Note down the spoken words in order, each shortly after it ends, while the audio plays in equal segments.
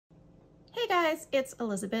Hey guys, it's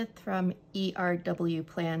Elizabeth from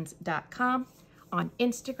erwplans.com, on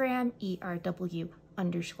Instagram,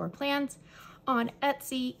 erw_plans, on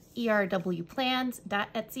Etsy,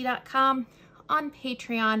 erwplans.etsy.com, on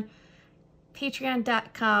Patreon,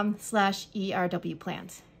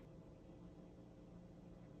 patreon.com/erwplans.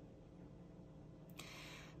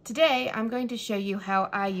 Today, I'm going to show you how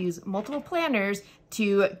I use multiple planners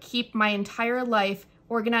to keep my entire life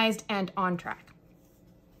organized and on track.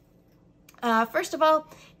 First of all,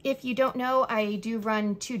 if you don't know, I do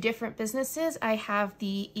run two different businesses. I have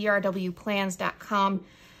the erwplans.com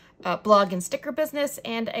blog and sticker business,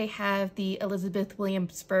 and I have the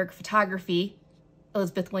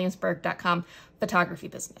elizabethwilliamsburg.com photography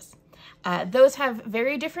business. Those have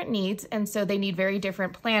very different needs, and so they need very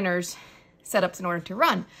different planners setups in order to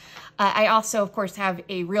run. I also, of course, have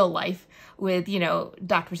a real life with,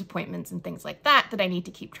 doctor's appointments and things like that I need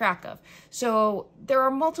to keep track of. So there are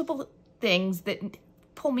multiple things that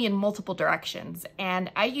pull me in multiple directions,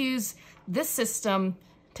 and I use this system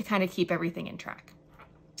to kind of keep everything in track.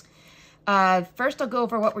 First, I'll go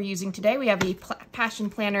over what we're using today. We have a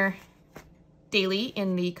Passion Planner Daily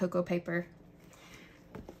in the cocoa paper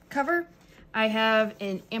cover. I have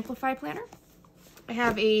an Amplify planner. I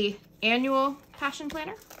have a annual Passion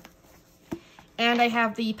Planner, and I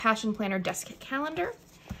have the Passion Planner desk calendar.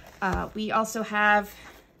 We also have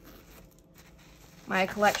my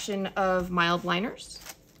collection of mild liners,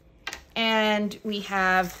 and we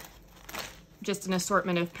have just an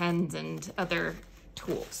assortment of pens and other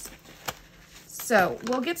tools. So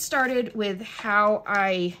we'll get started with how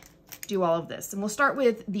I do all of this, and we'll start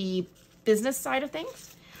with the business side of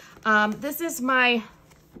things. This is my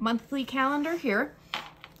monthly calendar here,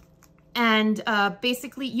 and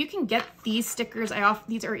basically you can get these stickers.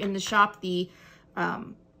 These are in the shop, the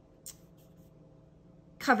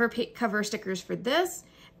cover stickers for this,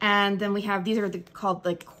 and then we have, these are called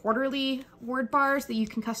like quarterly word bars that you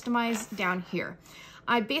can customize down here.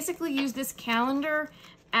 I basically use this calendar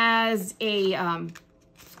as a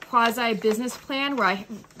quasi business plan where I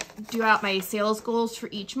do out my sales goals for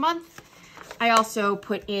each month. I also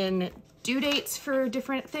put in due dates for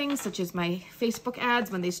different things, such as my Facebook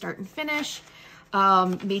ads, when they start and finish,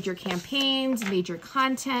 major campaigns, major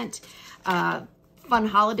content, fun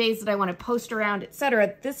holidays that I want to post around,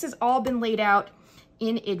 etc. This has all been laid out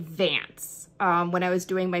in advance when I was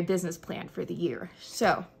doing my business plan for the year.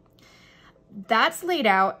 So that's laid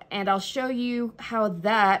out, and I'll show you how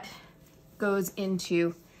that goes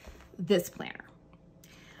into this planner.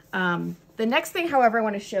 The next thing, however, I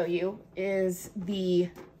want to show you is the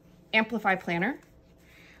Amplify planner,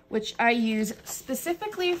 which I use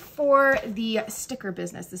specifically for the sticker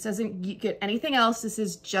business. This doesn't get anything else. This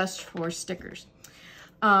is just for stickers.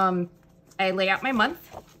 I lay out my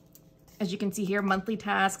month. As you can see here, monthly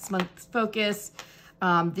tasks, month focus.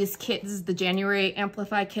 This kit is the January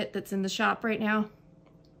Amplify kit that's in the shop right now.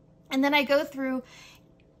 And then I go through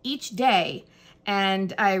each day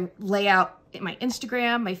and I lay out my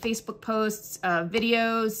Instagram, my Facebook posts,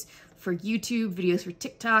 videos for YouTube, videos for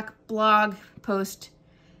TikTok, blog, post,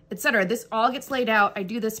 etc. This all gets laid out. I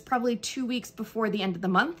do this probably 2 weeks before the end of the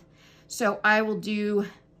month. So I will do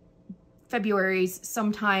February's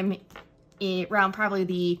sometime around probably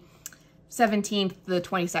the 17th, the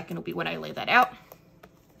 22nd will be when I lay that out.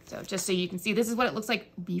 So just so you can see, this is what it looks like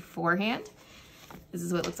beforehand. This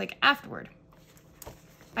is what it looks like afterward.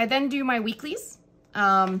 I then do my weeklies.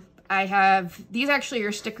 I have, these actually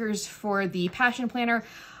are stickers for the Passion Planner.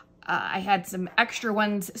 I had some extra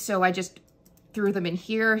ones, so I just threw them in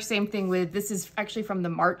here. Same thing with, this is actually from the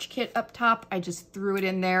March kit up top. I just threw it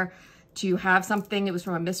in there to have something. It was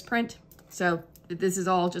from a misprint. So this is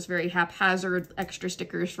all just very haphazard extra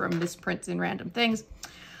stickers from misprints and random things.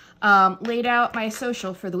 Laid out my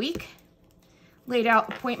social for the week. Laid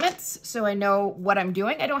out appointments so I know what I'm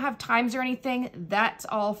doing. I don't have times or anything. That's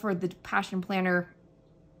all for the Passion Planner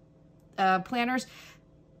planners.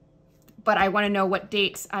 But I want to know what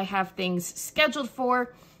dates I have things scheduled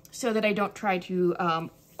for so that I don't try to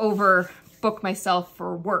overbook myself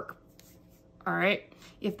for work. All right,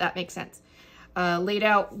 if that makes sense. Laid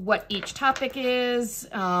out what each topic is,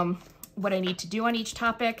 what I need to do on each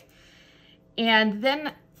topic. And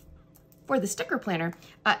then for the sticker planner,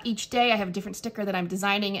 each day I have a different sticker that I'm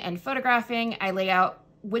designing and photographing. I lay out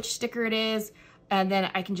which sticker it is, and then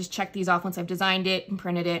I can just check these off once I've designed it and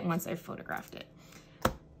printed it and once I've photographed it.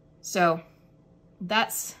 So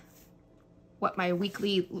that's what my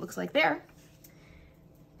weekly looks like there.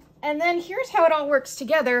 And then here's how it all works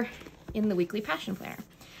together in the weekly Passion Planner.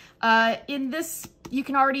 In this, you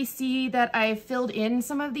can already see that I filled in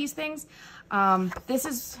some of these things. This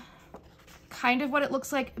is kind of what it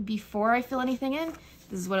looks like before I fill anything in.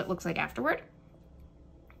 This is what it looks like afterward.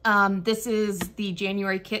 This is the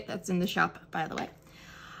January kit that's in the shop, by the way.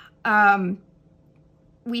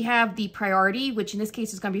 We have the priority, which in this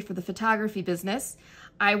case is going to be for the photography business.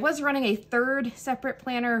 I was running a third separate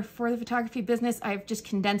planner for the photography business. I've just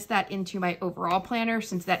condensed that into my overall planner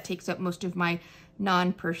since that takes up most of my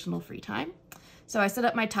non-personal free time. So I set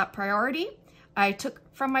up my top priority. I took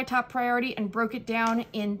from my top priority and broke it down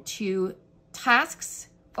into tasks,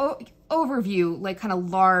 overview, like kind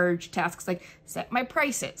of large tasks, like set my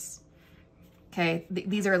prices. Okay,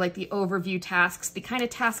 these are like the overview tasks, the kind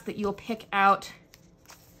of tasks that you'll pick out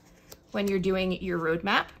when you're doing your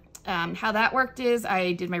roadmap. How that worked is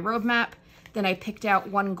I did my roadmap, then I picked out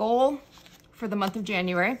one goal for the month of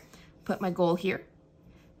January, put my goal here,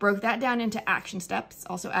 broke that down into action steps,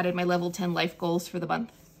 also added my level 10 life goals for the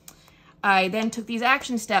month. I then took these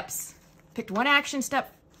action steps, picked one action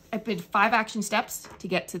step. I did 5 action steps to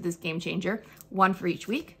get to this game changer, 1 for each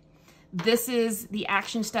week. This is the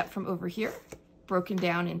action step from over here, broken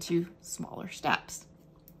down into smaller steps.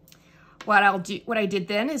 What I did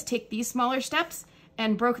then is take these smaller steps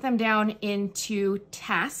and broke them down into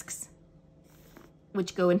tasks,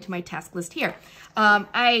 which go into my task list here.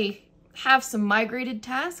 I have some migrated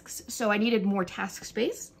tasks, so I needed more task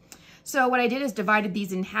space. So what I did is divided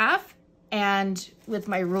these in half, and with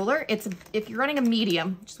my ruler, if you're running a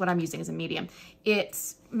medium, which is what I'm using as a medium,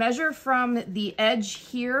 it's measure from the edge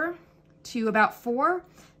here to about 4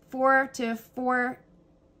 to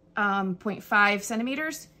 4.5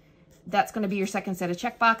 centimeters. That's going to be your second set of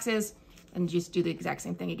check boxes. And just do the exact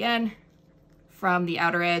same thing again. From the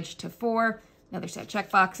outer edge to 4, another set of check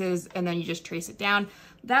boxes, and then you just trace it down.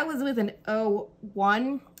 That was with an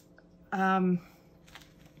 01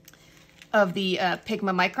 of the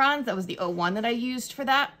Pigma microns. That was the 01 that I used for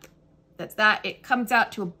that. That's that. It comes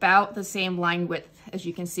out to about the same line width, as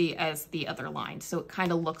you can see, as the other line. So it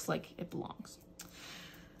kind of looks like it belongs.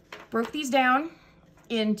 Broke these down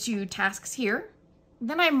into tasks here.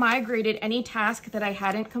 Then I migrated any task that I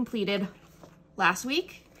hadn't completed last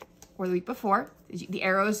week or the week before. The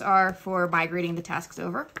arrows are for migrating the tasks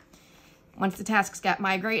over. Once the tasks got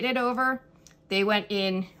migrated over, they went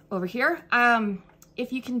in over here.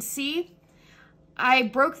 If you can see, I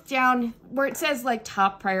broke down where it says like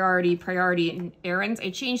top priority, priority, and errands. I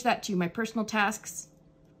changed that to my personal tasks,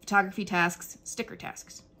 photography tasks, sticker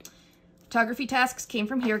tasks. Photography tasks came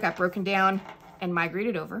from here, got broken down and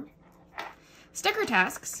migrated over. Sticker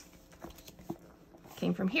tasks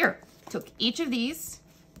came from here. Took each of these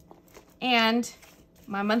and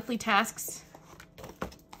my monthly tasks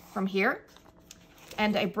from here,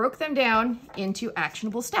 and I broke them down into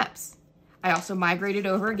actionable steps. I also migrated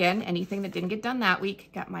over again. Anything that didn't get done that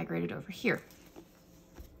week got migrated over here.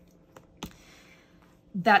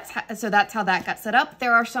 So that's how that got set up.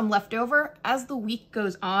 There are some left over. As the week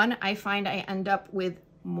goes on, I find I end up with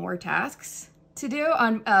more tasks to do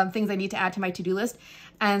on things I need to add to my to-do list.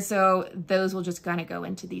 And so those will just kind of go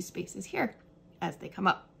into these spaces here as they come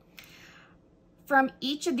up. From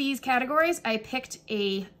each of these categories, I picked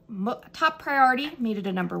a top priority, made it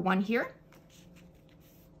a number 1 here.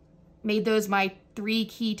 Made those my 3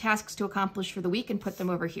 key tasks to accomplish for the week and put them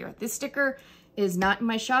over here. This sticker is not in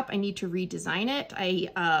my shop. I need to redesign it.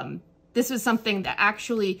 This was something that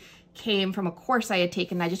actually came from a course I had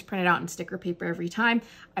taken. I just print it out in sticker paper every time.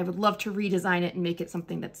 I would love to redesign it and make it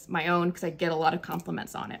something that's my own because I get a lot of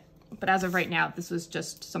compliments on it. But as of right now, this was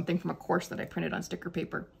just something from a course that I printed on sticker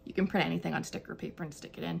paper. You can print anything on sticker paper and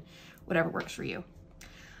stick it in, whatever works for you.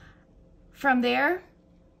 From there,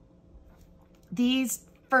 these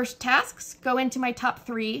first tasks go into my top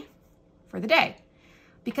 3 for the day.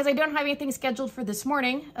 Because I don't have anything scheduled for this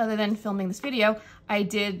morning other than filming this video, I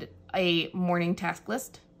did a morning task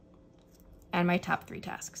list and my top 3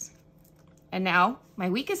 tasks. And now my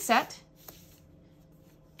week is set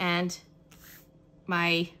and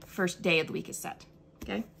my first day of the week is set,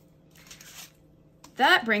 okay?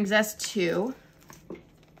 That brings us to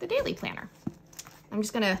the daily planner. I'm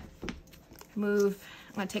just gonna I'm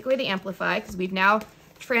gonna take away the Amplify because we've now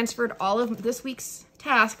transferred all of this week's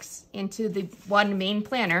tasks into the one main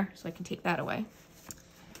planner, so I can take that away.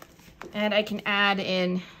 And I can add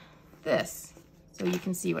in this so you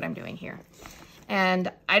can see what I'm doing here.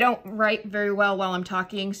 And I don't write very well while I'm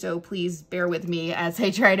talking, so please bear with me as I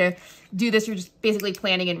try to do this. You're just basically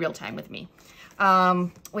planning in real time with me.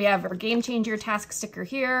 We have our game changer task sticker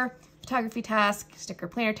here, photography task, sticker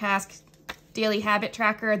planner task, daily habit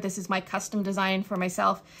tracker. This is my custom design for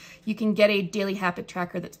myself. You can get a daily habit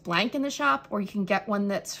tracker that's blank in the shop, or you can get one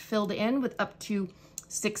that's filled in with up to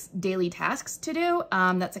 6 daily tasks to do.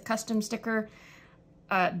 That's a custom sticker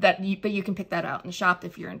but you can pick that out in the shop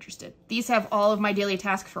if you're interested. These have all of my daily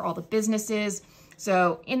tasks for all the businesses.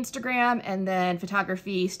 So Instagram, and then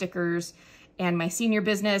photography, stickers, and my senior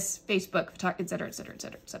business, Facebook, et cetera, et cetera, et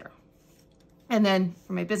cetera, et cetera. And then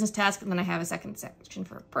for my business task, and then I have a second section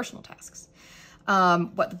for personal tasks.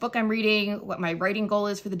 What the book I'm reading, what my writing goal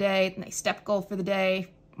is for the day, my step goal for the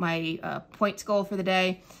day, my points goal for the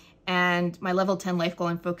day, and my level 10 life goal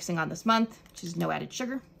I'm focusing on this month, which is no added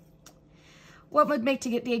sugar. What would make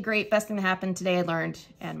today great, best thing that happened, today I learned,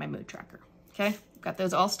 and my mood tracker. Okay, got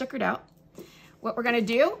those all stickered out. What we're gonna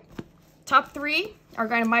do, top 3 are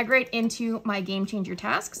gonna migrate into my game changer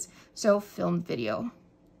tasks. So film video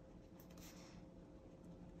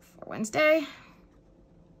for Wednesday.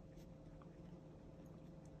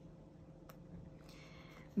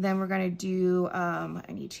 Then we're gonna do, I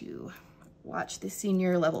need to watch the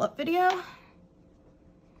senior level up video,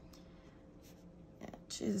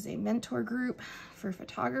 which is a mentor group for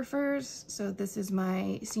photographers. So this is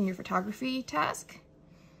my senior photography task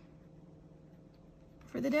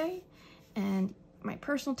for the day. And my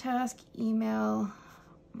personal task, email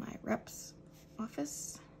my rep's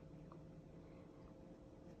office.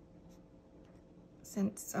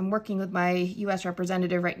 Since I'm working with my US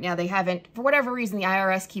representative right now, they haven't, for whatever reason, the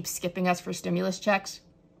IRS keeps skipping us for stimulus checks.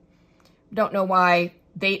 Don't know why.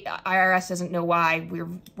 IRS doesn't know why. We're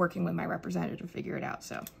working with my representative to figure it out.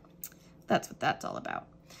 So that's what that's all about.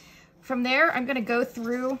 From there, I'm gonna go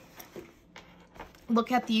through,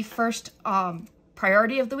 look at the first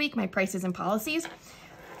priority of the week, my prices and policies,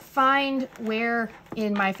 find where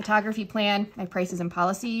in my photography plan my prices and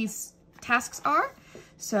policies tasks are.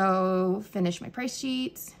 So finish my price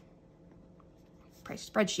sheets, price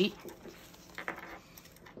spreadsheet.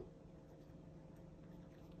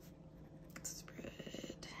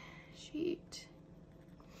 Spreadsheet.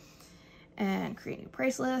 And create a new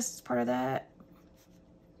price list as part of that.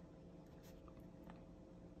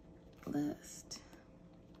 List.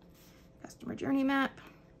 Customer journey map.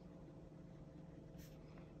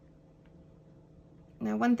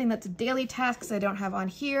 Now, one thing that's a daily task I don't have on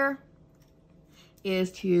here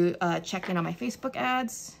is to check in on my Facebook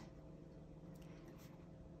ads.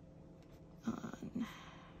 On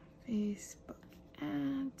Facebook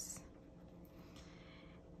ads.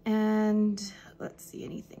 And let's see,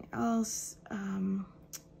 anything else?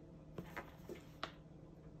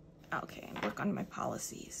 Okay, and work on my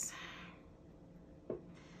policies.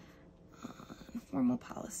 Formal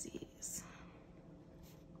policies.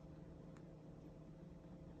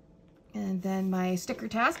 And then my sticker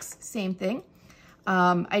tasks, same thing.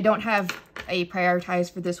 I don't have a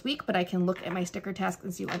prioritized for this week, but I can look at my sticker tasks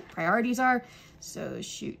and see what priorities are. So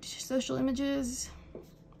shoot social images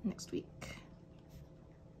next week.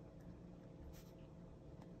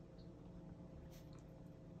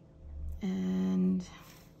 And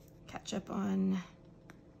catch up on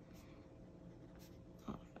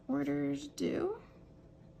orders due.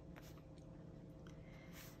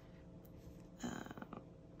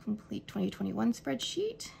 Complete 2021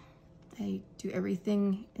 spreadsheet. I do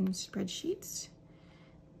everything in spreadsheets.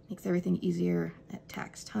 Makes everything easier at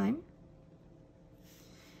tax time.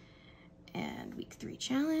 And week 3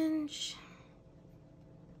 challenge.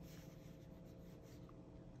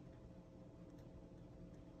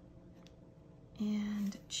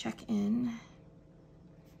 And check in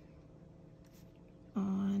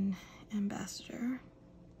on ambassador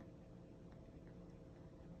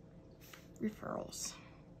referrals.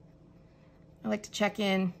 I like to check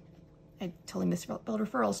in. I totally misspelled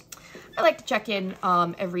referrals. I like to check in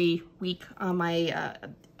every week on my,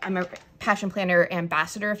 I'm a Passion Planner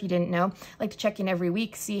ambassador, if you didn't know. I like to check in every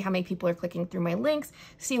week, see how many people are clicking through my links,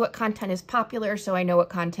 see what content is popular so I know what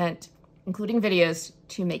content, including videos,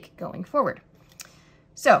 to make going forward.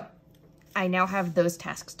 So I now have those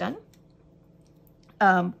tasks done.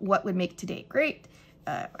 What would make today great?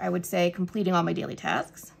 I would say completing all my daily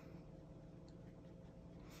tasks.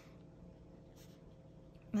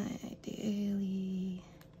 My daily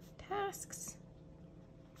tasks.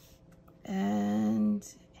 And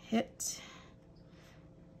hit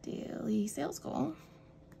daily sales goal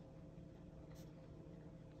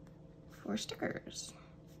for stickers,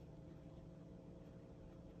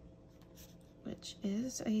 which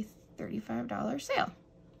is a $35 sale.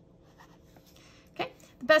 Okay,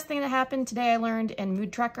 the best thing that happened today I learned, and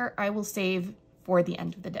mood tracker I will save for the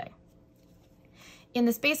end of the day. In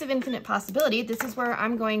the space of infinite possibility, this is where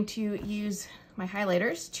I'm going to use my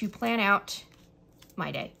highlighters to plan out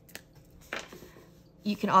my day.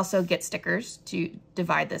 You can also get stickers to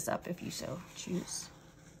divide this up if you so choose.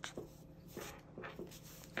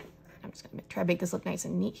 I'm just gonna try to make this look nice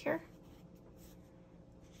and neat here.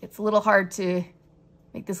 It's a little hard to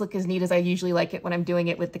make this look as neat as I usually like it when I'm doing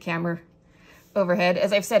it with the camera overhead.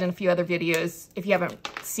 As I've said in a few other videos, if you haven't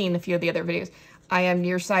seen a few of the other videos, I am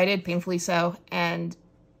nearsighted, painfully so, and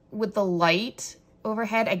with the light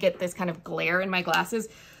overhead, I get this kind of glare in my glasses,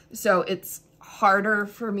 so it's harder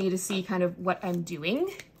for me to see kind of what I'm doing.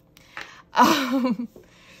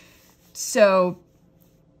 So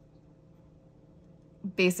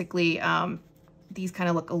basically, these kind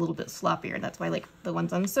of look a little bit sloppier, and that's why like the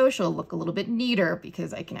ones on social look a little bit neater,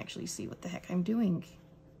 because I can actually see what the heck I'm doing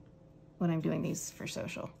when I'm doing these for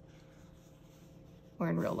social or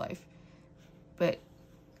in real life. But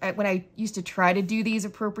when I used to try to do these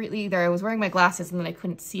appropriately, there I was wearing my glasses and then I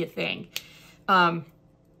couldn't see a thing.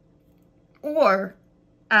 Or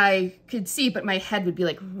I could see, but my head would be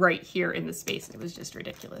like right here in the space, and it was just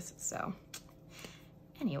ridiculous. So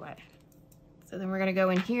anyway, so then we're gonna go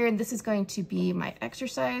in here, and this is going to be my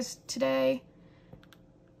exercise today.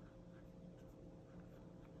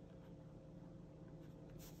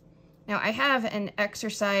 Now I have an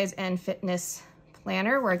exercise and fitness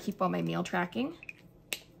planner where I keep all my meal tracking.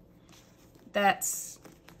 That's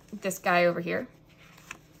this guy over here,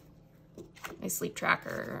 my sleep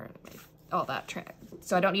tracker, all that track.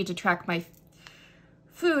 So I don't need to track my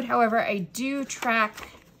food. However, I do track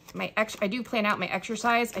my I do plan out my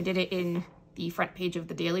exercise. I did it in the front page of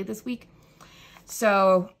the daily this week.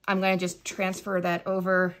 So I'm going to just transfer that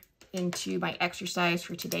over into my exercise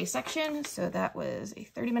for today's section. So that was a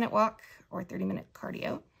 30-minute walk or 30-minute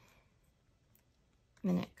cardio.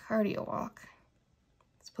 Minute cardio walk.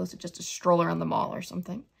 As opposed to just a stroll around the mall or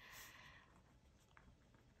something.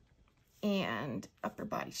 And upper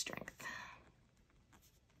body strength.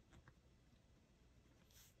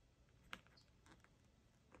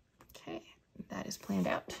 Okay, that is planned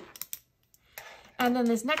out. And then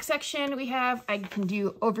this next section we have, I can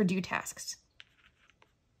do overdue tasks.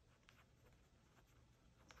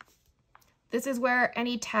 This is where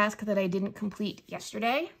any task that I didn't complete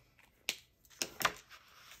yesterday,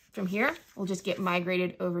 from here, will just get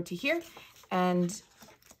migrated over to here. And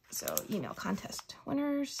so email contest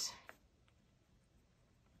winners.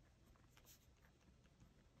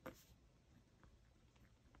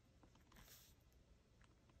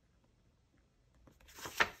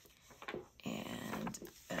 And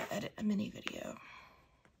edit a mini video.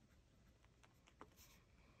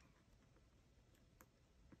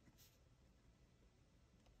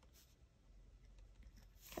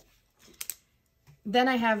 Then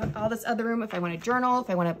I have all this other room if I want to journal, if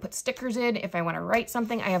I want to put stickers in, if I want to write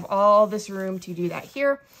something. I have all this room to do that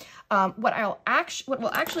here. What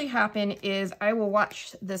will actually happen is I will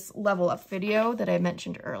watch this level up video that I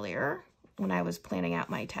mentioned earlier when I was planning out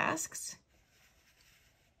my tasks.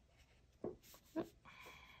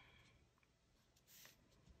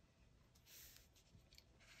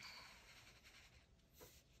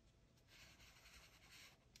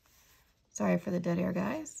 Sorry for the dead air,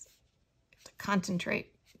 guys. To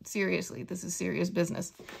concentrate. Seriously, this is serious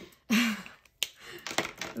business.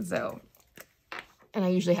 So, and I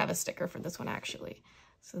usually have a sticker for this one actually.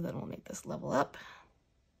 So then we'll make this level up.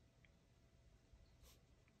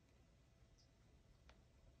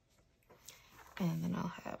 And then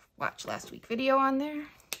I'll have watch last week video on there.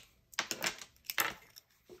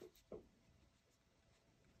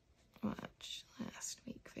 Watch last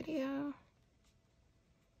week video.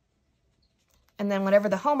 And then whatever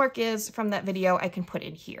the homework is from that video, I can put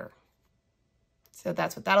in here. So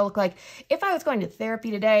that's what that'll look like. If I was going to therapy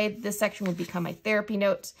today, this section would become my therapy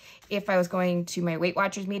notes. If I was going to my Weight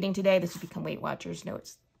Watchers meeting today, this would become Weight Watchers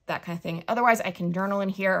notes, that kind of thing. Otherwise, I can journal in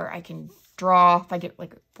here, or I can draw if I get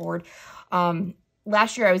like bored.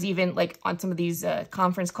 Last year, I was even like on some of these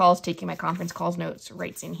conference calls, taking my conference calls notes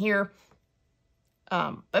right in here.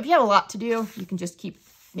 But if you have a lot to do, you can just keep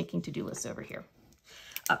making to-do lists over here.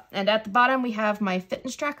 And at the bottom, we have my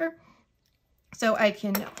fitness tracker. So I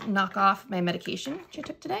can knock off my medication, which I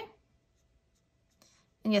took today.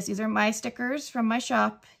 And yes, these are my stickers from my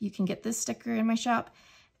shop. You can get this sticker in my shop.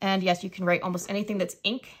 And yes, you can write almost anything that's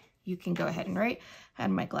ink. You can go ahead and write. I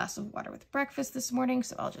had my glass of water with breakfast this morning,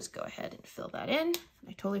 so I'll just go ahead and fill that in.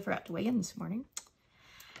 I totally forgot to weigh in this morning.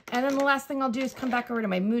 And then the last thing I'll do is come back over to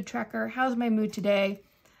my mood tracker. How's my mood today?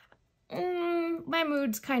 My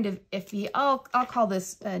mood's kind of iffy. I'll call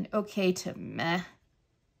this an okay to meh.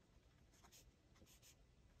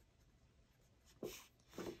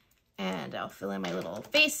 And I'll fill in my little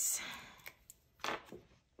face.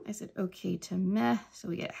 I said okay to meh. So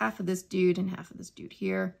we get half of this dude and half of this dude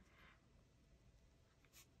here.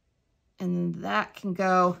 And that can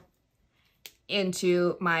go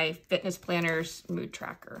into my fitness planner's mood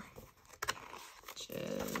tracker, which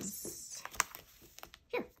is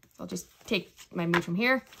here. I'll just take my mood from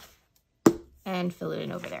here and fill it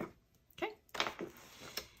in over there. Okay.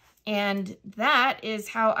 And that is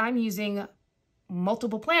how I'm using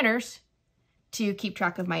multiple planners to keep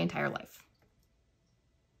track of my entire life.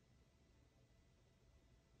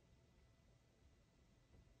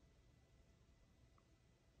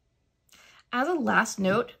 As a last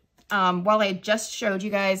note, while I just showed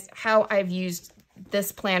you guys how I've used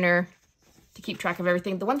this planner to keep track of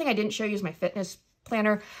everything, the one thing I didn't show you is my fitness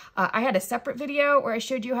planner. I had a separate video where I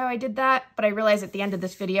showed you how I did that, but I realized at the end of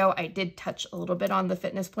this video, I did touch a little bit on the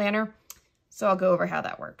fitness planner. So I'll go over how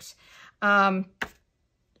that works.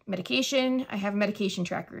 Medication, I have a medication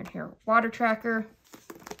tracker in here, water tracker.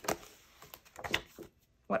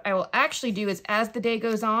 What I will actually do is as the day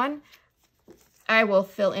goes on, I will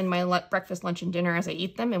fill in my breakfast, lunch, and dinner as I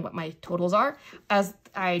eat them and what my totals are. As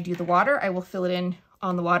I do the water, I will fill it in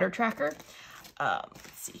on the water tracker.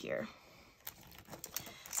 Let's see here.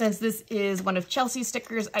 Since this is one of Chelsea's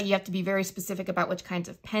stickers, you have to be very specific about which kinds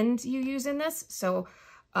of pens you use in this. So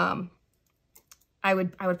I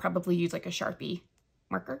would probably use like a Sharpie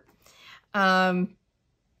marker. As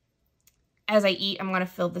I eat, I'm going to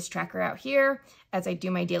fill this tracker out here. As I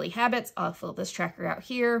do my daily habits, I'll fill this tracker out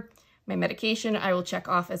here. My medication, I will check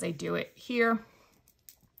off as I do it here,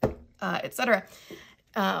 etc.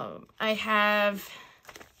 I have,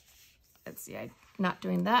 let's see, I'm not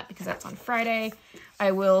doing that because that's on Friday.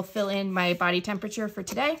 I will fill in my body temperature for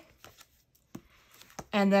today.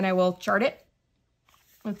 And then I will chart it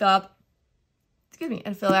and fill out,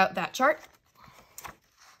 and fill out that chart.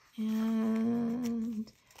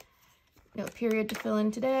 And no period to fill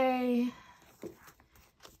in today.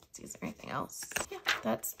 Let's see, is there anything else? Yeah,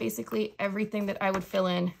 that's basically everything that I would fill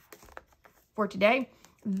in for today.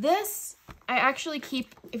 This I actually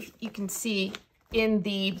keep, if you can see, in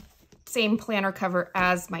the same planner cover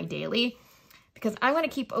as my daily, because I'm going to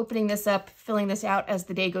keep opening this up, filling this out as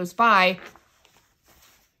the day goes by,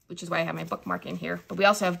 which is why I have my bookmark in here. But we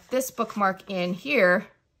also have this bookmark in here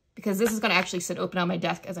because this is going to actually sit open on my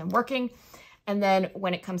desk as I'm working. And then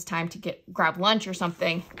when it comes time to grab lunch or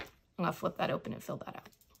something, I'm going to flip that open and fill that out.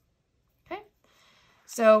 Okay.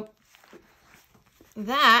 So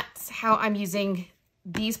that's how I'm using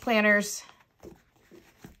these planners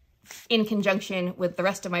in conjunction with the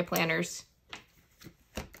rest of my planners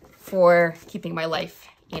for keeping my life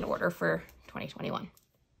in order for 2021.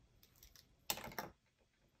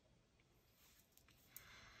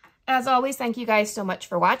 As always, thank you guys so much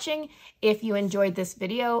for watching. If you enjoyed this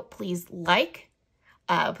video, please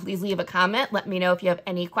please leave a comment. Let me know if you have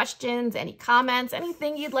any questions, any comments,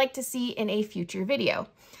 anything you'd like to see in a future video.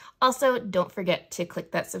 Also, don't forget to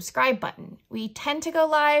click that subscribe button. We tend to go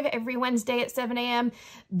live every Wednesday at 7 a.m.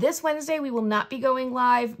 This Wednesday, we will not be going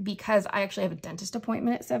live because I actually have a dentist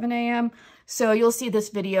appointment at 7 a.m. So you'll see this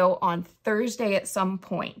video on Thursday at some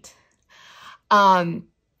point.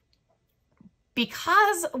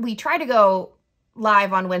 Because we try to go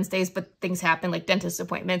live on Wednesdays, but things happen like dentist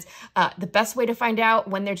appointments, the best way to find out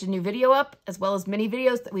when there's a new video up, as well as mini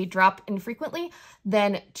videos that we drop infrequently,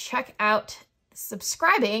 then check out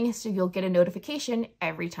subscribing so you'll get a notification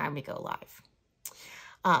every time we go live.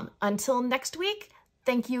 Until next week,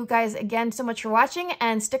 thank you guys again so much for watching,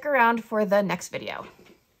 and stick around for the next video.